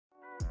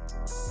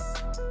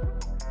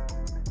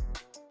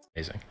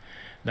Amazing.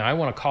 Now I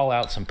want to call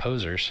out some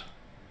posers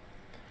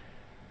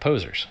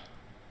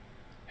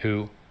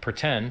who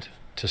pretend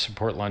to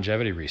support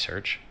longevity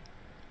research,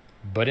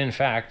 but in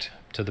fact,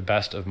 to the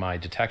best of my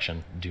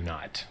detection, do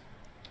not.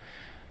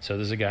 So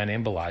there's a guy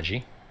named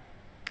Balaji,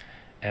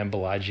 and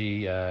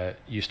Balaji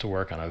used to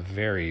work on a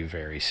very,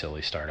 very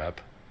silly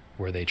startup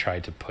where they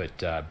tried to put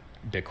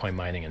Bitcoin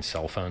mining in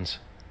cell phones.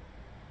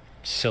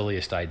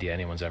 Silliest idea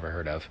anyone's ever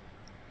heard of.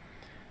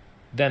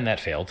 Then that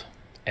failed,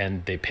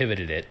 and they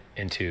pivoted it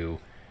into,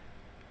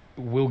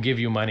 we'll give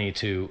you money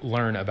to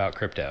learn about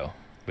crypto,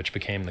 which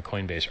became the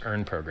Coinbase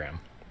Earn program.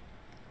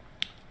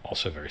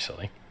 Also very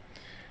silly.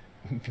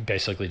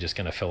 Basically just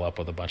going to fill up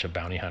with a bunch of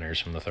bounty hunters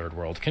from the third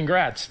world.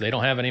 Congrats, they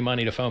don't have any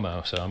money to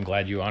FOMO, so I'm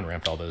glad you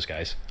on-ramped all those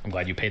guys. I'm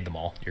glad you paid them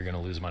all. You're going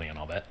to lose money on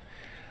all that.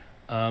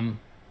 And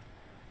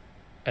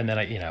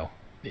then,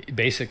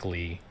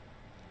 basically,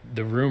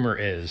 the rumor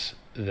is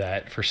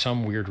that for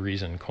some weird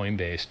reason,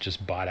 Coinbase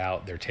just bought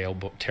out their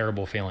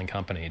terrible failing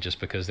company just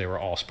because they were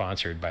all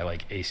sponsored by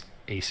like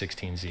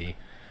A16Z,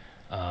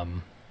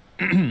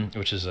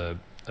 which is a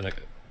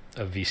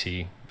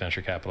VC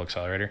venture capital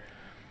accelerator.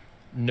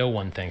 No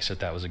one thinks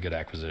that was a good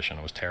acquisition.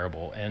 It was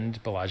terrible,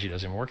 and Balaji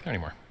doesn't even work there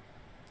anymore.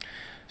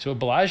 So what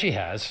Balaji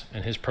has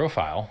in his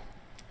profile,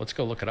 let's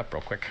go look it up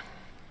real quick.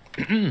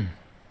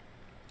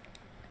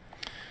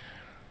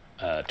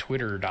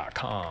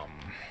 Twitter.com.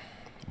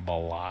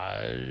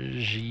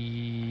 Balaji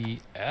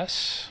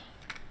S.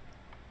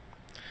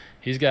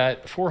 He's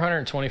got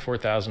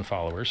 424,000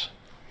 followers.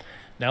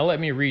 Now let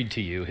me read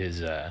to you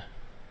his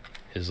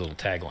little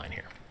tagline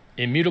here.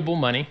 Immutable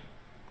money,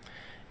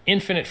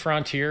 infinite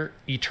frontier,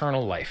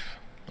 eternal life.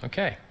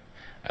 Okay,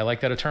 I like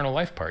that eternal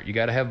life part. You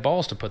got to have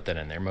balls to put that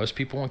in there. Most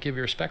people won't give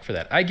you respect for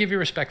that. I give you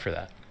respect for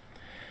that.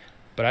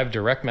 But I've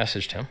direct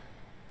messaged him.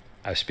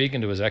 I've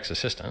spoken to his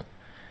ex-assistant.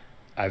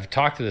 I've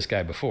talked to this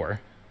guy before.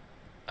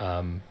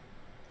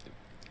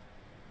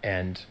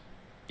 And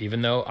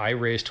even though I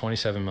raised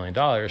 $27 million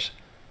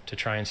to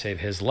try and save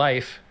his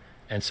life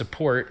and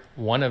support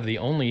one of the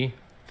only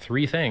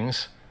 3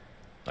 things,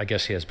 I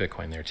guess he has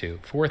Bitcoin there too,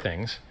 4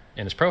 things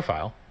in his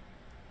profile,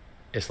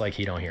 it's like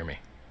he don't hear me.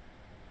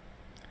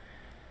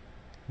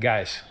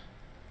 Guys,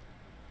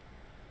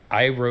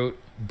 I wrote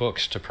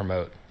books to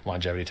promote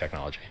longevity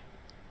technology.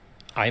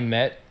 I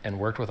met and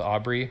worked with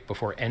Aubrey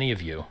before any of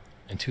you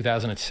in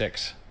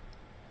 2006.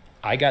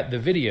 I got the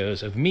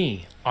videos of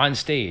me on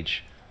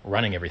stage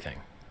running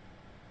everything.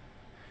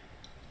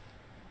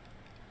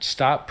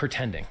 Stop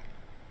pretending.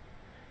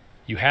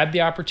 You had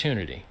the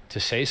opportunity to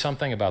say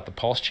something about the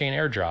PULSECHAIN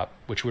airdrop,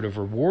 which would have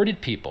rewarded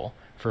people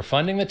for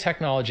funding the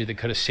technology that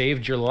could have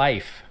saved your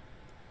life.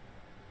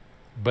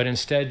 But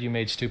instead, you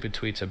made stupid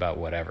tweets about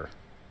whatever.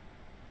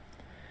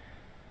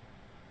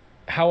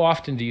 How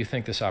often do you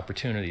think this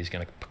opportunity is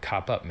going to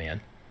pop up,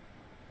 man?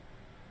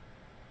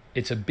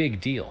 It's a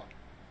big deal.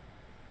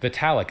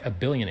 Vitalik, a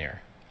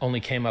billionaire, only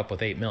came up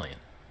with 8 million.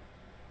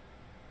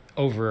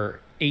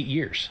 Over 8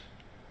 years.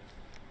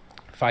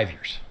 5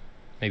 years.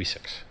 Maybe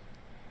 6.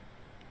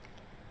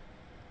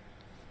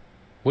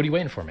 What are you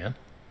waiting for, man?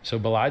 So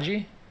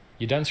Balaji,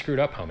 you done screwed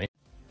up, homie.